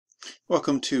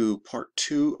Welcome to part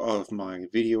 2 of my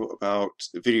video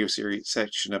series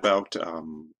section about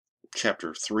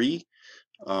chapter 3.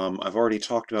 I've already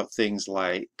talked about things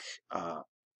like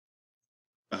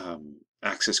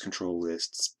access control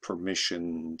lists,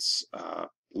 permissions,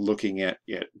 looking at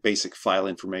basic file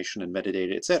information and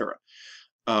metadata, etc.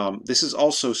 This is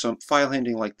also some file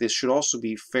handling like this should also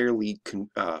be fairly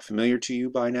familiar to you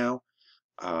by now.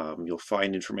 You'll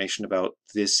find information about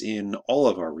this in all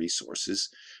of our resources.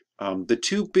 The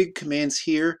two big commands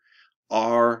here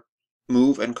are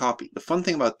move and copy. The fun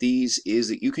thing about these is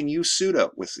that you can use sudo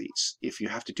with these if you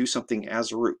have to do something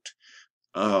as root.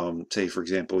 Say, for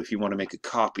example, if you want to make a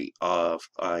copy of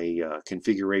a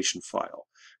configuration file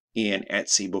in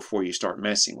etc before you start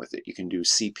messing with it, you can do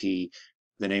cp,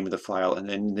 the name of the file, and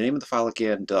then the name of the file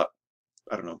again, I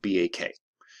don't know, bak,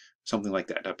 something like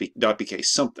that, .bk,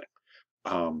 something.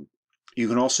 You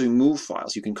can also move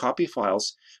files. You can copy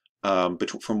files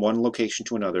from one location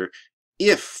to another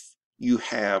if you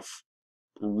have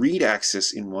read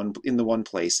access in the one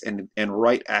place and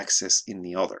write access in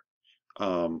the other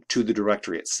to the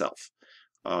directory itself.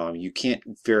 You can't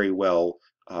very well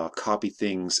copy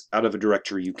things out of a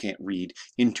directory you can't read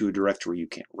into a directory you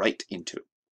can't write into.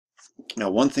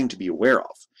 Now, one thing to be aware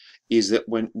of is that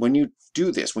when you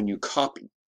do this, when you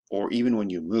copy, or even when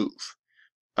you move,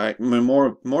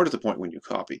 more to the point, when you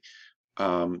copy,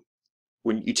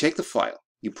 when you take the file,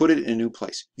 you put it in a new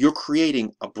place, you're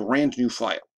creating a brand new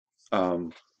file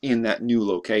in that new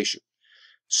location.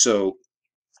 So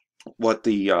what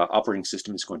the operating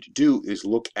system is going to do is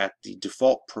look at the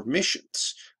default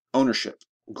permissions, ownership,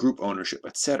 group ownership,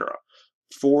 etc.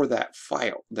 for that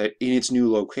file that in its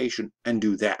new location and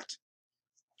do that.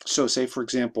 So say, for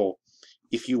example,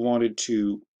 if you wanted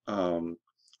to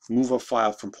move a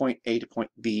file from point A to point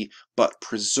B, but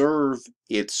preserve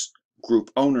its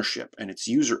group ownership and its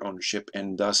user ownership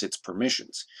and thus its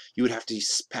permissions, you would have to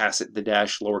pass it the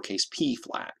 -p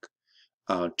flag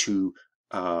to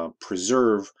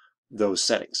preserve those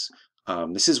settings.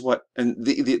 This is what, and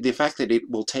the fact that it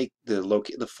will take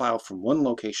the file from one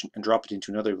location and drop it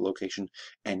into another location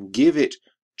and give it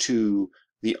to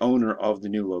the owner of the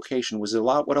new location was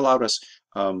what allowed us,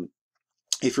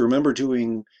 if you remember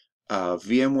doing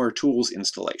VMware Tools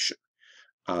installation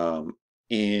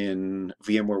in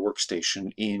VMware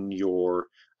Workstation in your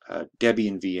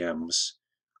Debian VMs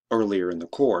earlier in the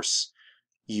course,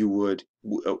 you would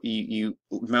you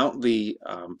mount the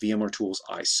VMware Tools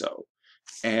ISO,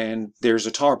 and there's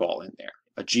a tarball in there,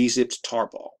 a gzipped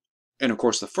tarball. And of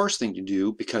course, the first thing to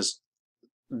do, because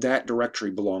that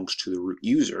directory belongs to the root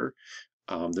user,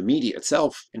 the media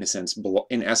itself, in essence,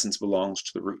 belongs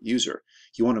to the root user.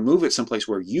 You want to move it someplace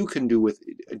where you can you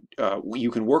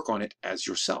can work on it as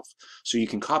yourself. So you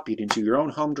can copy it into your own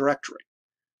home directory.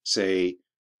 Say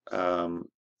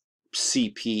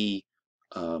cp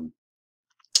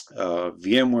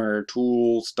VMware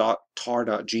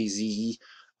tools.tar.gz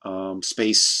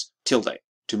space tilde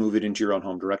to move it into your own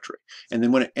home directory. And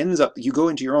then when it ends up, you go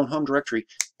into your own home directory,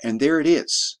 and there it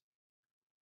is.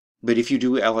 But if you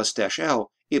do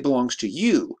ls-l, it belongs to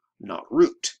you, not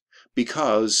root,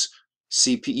 because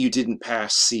you didn't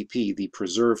pass cp, the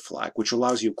preserve flag, which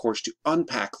allows you, of course, to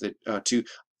unpack to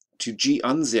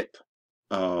unzip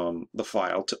the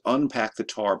file, to unpack the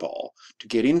tarball, to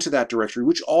get into that directory,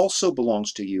 which also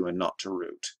belongs to you and not to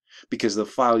root, because the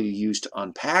file you use to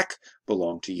unpack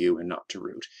belong to you and not to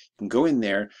root. You can go in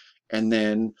there and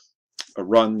then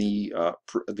run the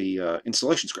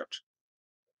installation script.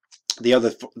 The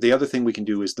other thing we can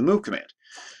do is the move command.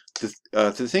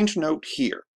 The thing to note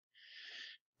here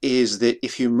is that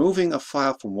if you're moving a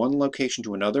file from one location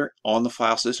to another on the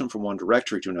file system, from one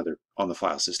directory to another on the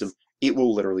file system, it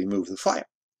will literally move the file.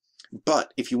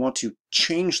 But if you want to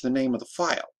change the name of the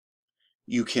file,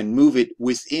 you can move it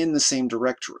within the same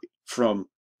directory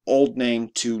from old name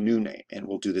to new name, and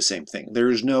we'll do the same thing. There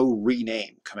is no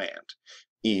rename command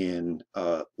in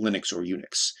Linux or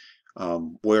Unix,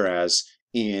 whereas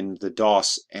in the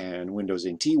DOS and Windows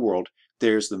NT world,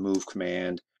 there's the move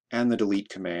command and the delete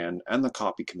command and the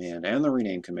copy command and the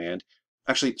rename command.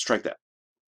 Actually, strike that.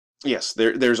 Yes,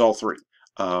 there's all three.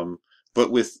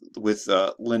 But with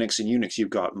Linux and Unix, you've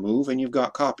got move and you've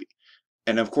got copy.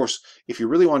 And of course, if you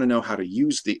really want to know how to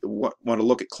use want to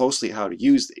look at closely how to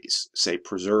use these, say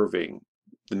preserving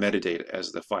the metadata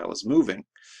as the file is moving,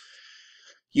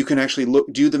 you can actually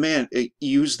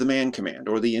use the man command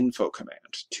or the info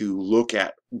command to look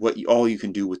at all you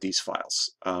can do with these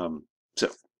files. So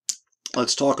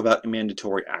let's talk about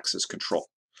mandatory access control.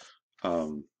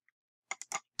 Now,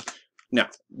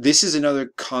 this is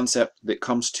another concept that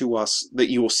comes to us that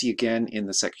you will see again in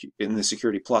the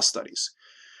Security Plus studies.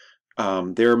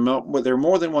 There are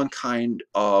more than one kind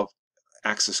of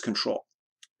access control.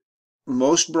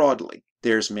 Most broadly,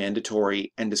 there's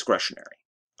mandatory and discretionary.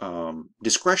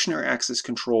 Discretionary access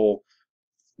control,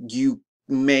 you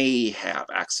may have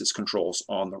access controls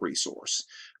on the resource.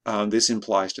 This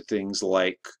implies to things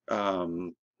like,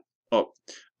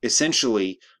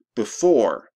 essentially,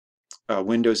 before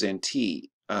Windows NT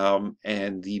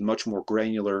and the much more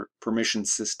granular permission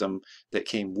system that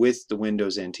came with the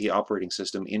Windows NT operating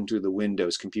system into the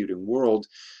Windows computing world,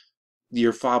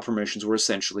 your file permissions were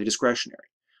essentially discretionary.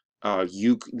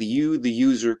 The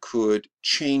user, could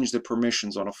change the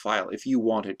permissions on a file if you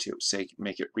wanted to, say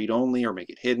make it read-only or make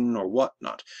it hidden or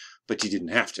whatnot, but you didn't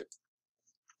have to.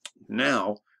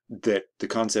 Now that the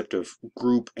concept of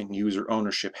group and user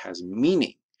ownership has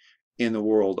meaning in the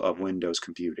world of Windows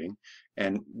computing,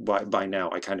 and by now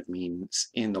I kind of mean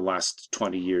in the last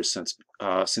 20 years since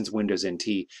Windows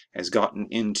NT has gotten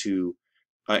into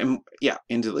in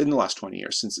the last 20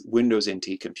 years since Windows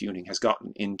NT computing has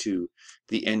gotten into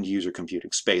the end user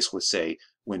computing space with, say,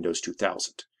 Windows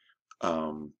 2000.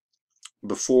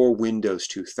 Before Windows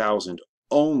 2000,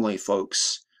 only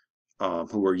folks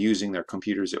who were using their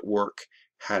computers at work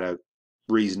had a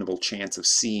reasonable chance of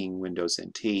seeing Windows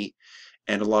NT,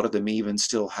 and a lot of them even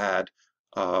still had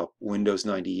Windows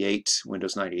 98,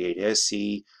 Windows 98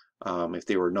 SE, if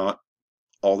they were not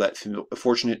all that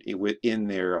fortunate in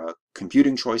their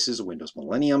computing choices, Windows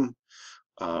Millennium.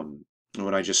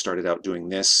 When I just started out doing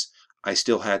this, I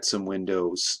still had some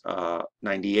Windows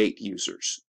 98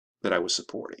 users that I was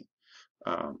supporting.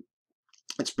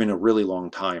 It's been a really long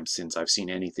time since I've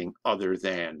seen anything other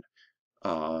than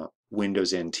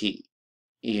Windows NT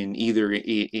in either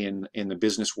in the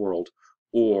business world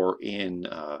or in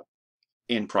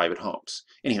private homes.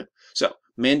 Anyway, so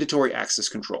mandatory access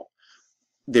control.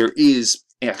 There is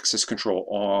access control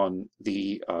on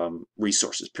the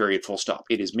resources, period, full stop.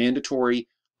 It is mandatory.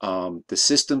 The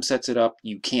system sets it up.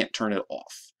 You can't turn it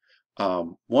off.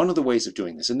 One of the ways of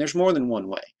doing this, and there's more than one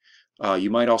way,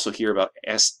 you might also hear about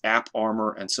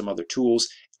AppArmor and some other tools.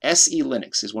 SE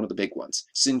Linux is one of the big ones.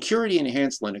 Security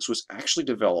Enhanced Linux was actually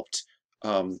developed,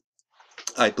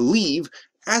 I believe,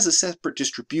 as a separate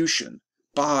distribution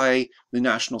by the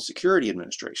National Security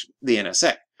Administration, the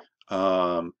NSA.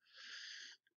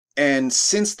 And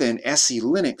since then, SE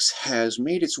Linux has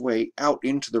made its way out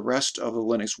into the rest of the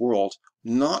Linux world,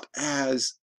 not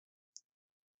as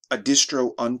a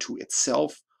distro unto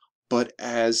itself, but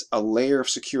as a layer of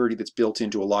security that's built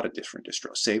into a lot of different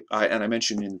distros. And I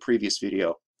mentioned in the previous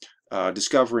video,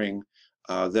 discovering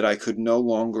that I could no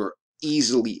longer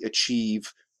easily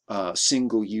achieve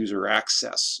single user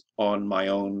access on my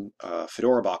own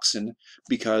Fedora Boxen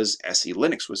because SE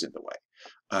Linux was in the way.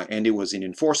 And it was in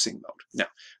enforcing mode. Now,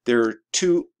 there are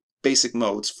two basic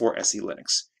modes for SE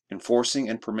Linux, enforcing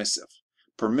and permissive.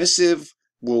 Permissive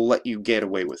will let you get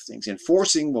away with things.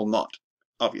 Enforcing will not,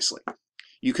 obviously.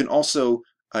 You can also,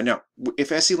 now,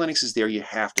 if SE Linux is there, you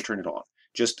have to turn it on.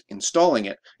 Just installing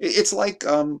it, it's like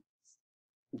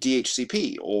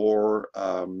DHCP or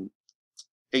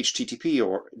HTTP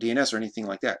or DNS or anything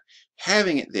like that.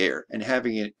 Having it there and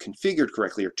having it configured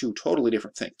correctly are two totally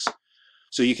different things.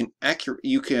 So you can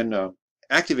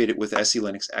activate it with SE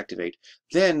Linux Activate.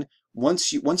 Then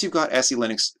once you've got SE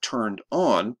Linux turned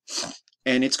on,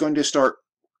 and it's going to start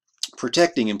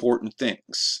protecting important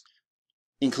things,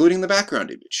 including the background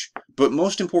image. But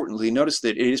most importantly, notice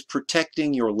that it is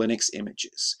protecting your Linux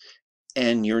images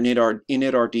and your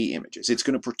initRD images. It's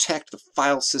going to protect the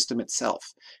file system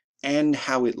itself and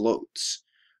how it loads.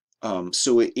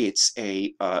 So it's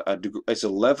a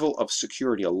level of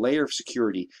security, a layer of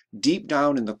security deep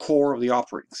down in the core of the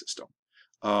operating system.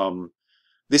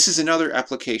 This is another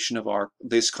application of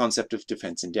this concept of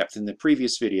defense in depth. In the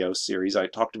previous video series, I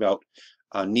talked about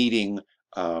needing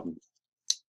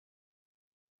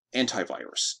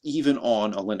antivirus, even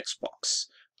on a Linux box.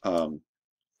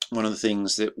 One of the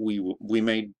things that we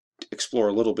may explore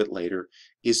a little bit later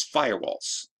is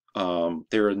firewalls.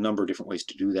 There are a number of different ways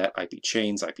to do that: IP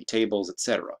chains, IP tables,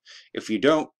 etc. If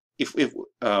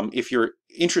you're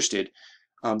interested,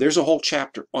 there's a whole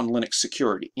chapter on Linux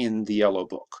security in the Yellow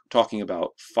Book, talking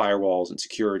about firewalls and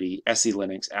security, SE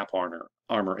Linux,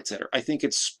 AppArmor, etc. I think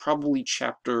it's probably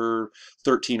chapter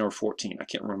 13 or 14. I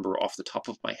can't remember off the top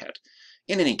of my head.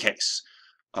 In any case,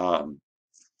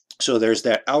 so there's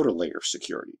that outer layer of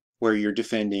security where you're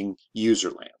defending user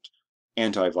land,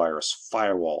 antivirus,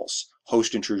 firewalls,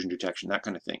 host intrusion detection, that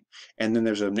kind of thing. And then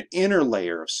there's an inner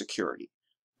layer of security.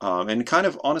 And kind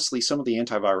of honestly, some of the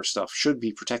antivirus stuff should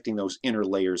be protecting those inner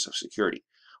layers of security.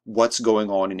 What's going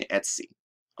on in Etsy?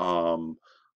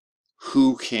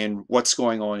 What's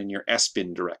going on in your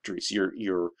SBIN directories,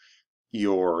 your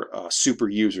your super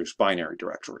users binary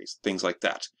directories, things like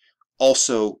that.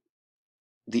 Also,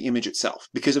 the image itself,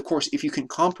 because of course, if you can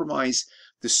compromise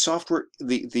the software,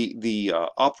 the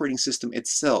operating system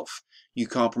itself, you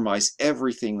compromise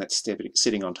everything that's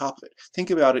sitting on top of it. Think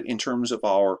about it in terms of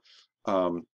our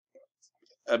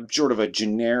sort of a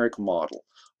generic model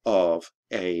of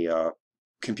a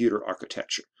computer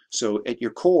architecture. So at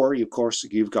your core, of course,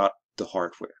 you've got the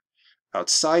hardware.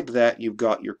 Outside that, you've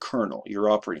got your kernel, your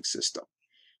operating system.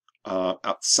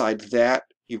 Outside that,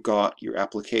 you've got your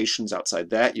applications. Outside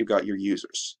that, you've got your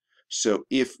users. So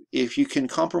if you can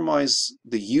compromise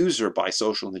the user by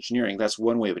social engineering, that's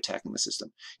one way of attacking the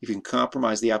system. If you can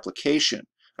compromise the application,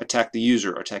 attack the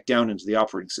user, or attack down into the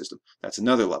operating system, that's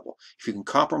another level. If you can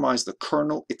compromise the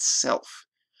kernel itself,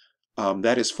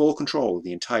 that is full control of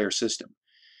the entire system.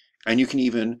 And you can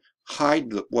even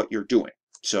hide what you're doing.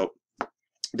 So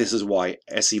this is why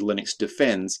SE Linux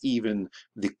defends even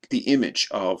the image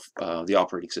of the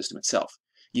operating system itself.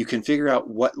 You can figure out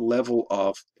what level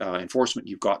of enforcement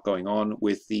you've got going on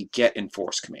with the get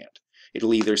enforce command.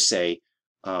 It'll either say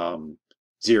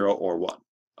 0 or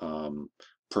 1,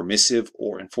 permissive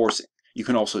or enforcing. You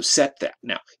can also set that.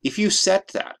 Now, if you set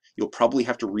that, you'll probably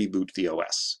have to reboot the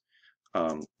OS.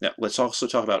 Now, let's also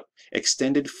talk about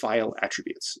extended file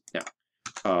attributes. Now,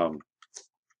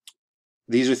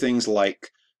 these are things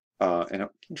like, and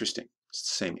interesting, it's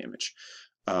the same image.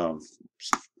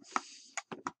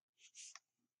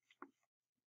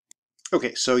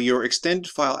 Okay, so your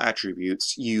extended file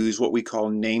attributes use what we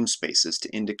call namespaces to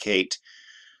indicate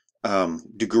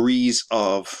degrees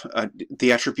of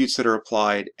the attributes that are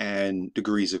applied and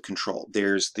degrees of control.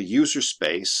 There's the user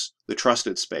space, the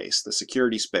trusted space, the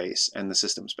security space, and the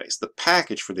system space. The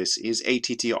package for this is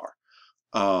ATTR.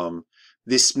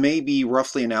 This may be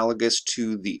roughly analogous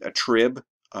to the attrib,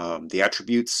 the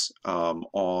attributes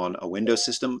on a Windows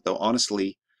system, though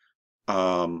honestly,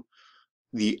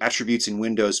 the attributes in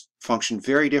Windows function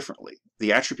very differently.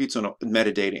 The attributes on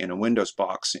metadata in a Windows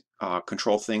box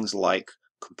control things like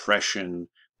compression,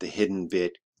 the hidden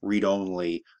bit,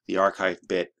 read-only, the archive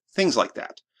bit, things like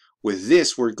that. With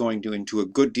this, we're going into a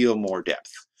good deal more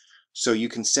depth. So you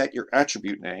can set your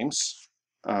attribute names,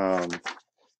 and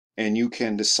you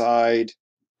can decide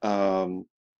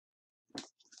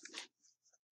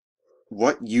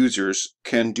what users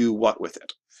can do what with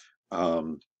it.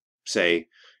 Say,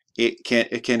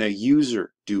 can a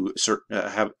user do certain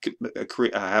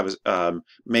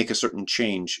make a certain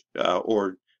change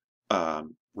or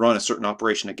run a certain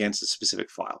operation against a specific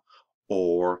file,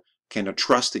 or can a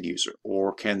trusted user,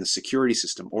 or can the security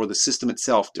system or the system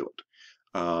itself do it?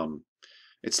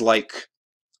 It's like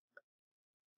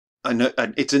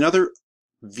it's another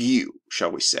view,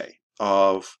 shall we say,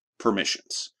 of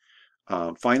permissions.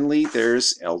 Finally,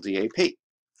 there's LDAP.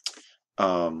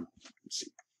 Let's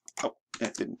see. Oh,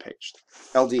 that didn't page.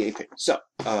 LDAP. So,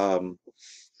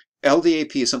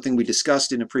 LDAP is something we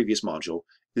discussed in a previous module.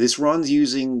 This runs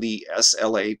using the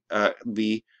SLAP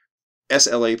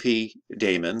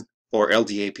daemon or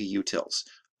LDAP utils.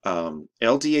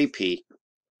 LDAP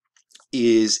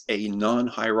is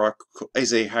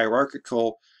a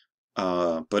hierarchical,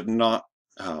 but not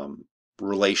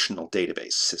relational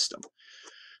database system.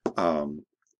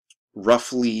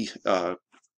 Roughly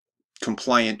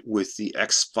compliant with the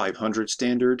X500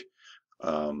 standard.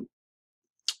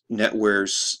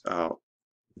 NetWare's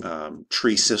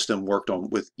tree system worked on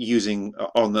using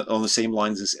on the same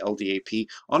lines as LDAP.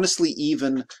 Honestly,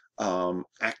 even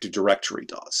Active Directory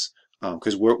does,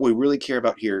 because what we really care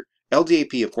about here,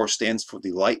 LDAP of course stands for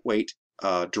the Lightweight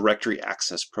Directory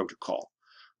Access Protocol.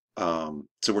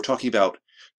 So we're talking about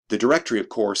the directory, of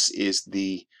course, is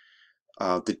the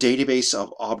database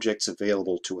of objects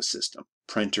available to a system: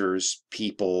 printers,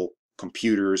 people,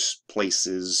 computers,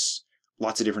 places,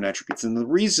 lots of different attributes. And the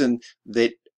reason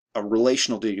that a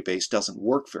relational database doesn't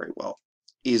work very well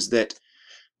is that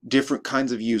different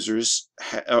kinds of users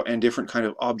and different kind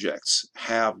of objects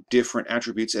have different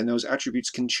attributes, and those attributes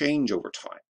can change over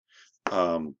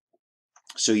time.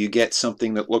 So you get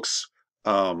something that looks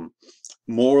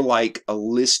more like a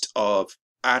list of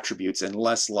attributes and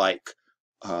less like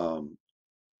a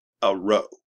row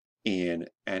in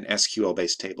an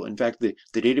SQL-based table. In fact, the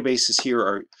databases here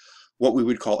are what we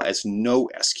would call as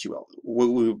NoSQL,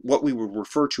 what we would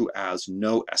refer to as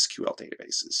NoSQL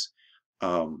databases.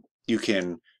 You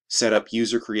can set up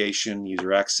user creation,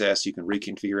 user access, you can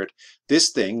reconfigure it. This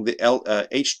thing, the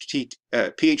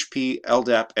PHP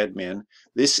LDAP admin,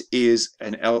 this is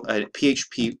a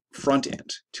PHP front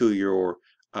end to your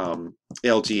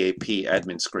LDAP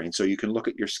admin screen. So you can look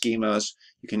at your schemas,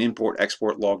 you can import,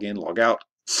 export, log in, log out.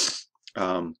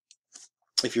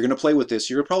 if you're going to play with this,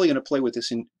 you're probably going to play with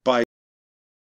this by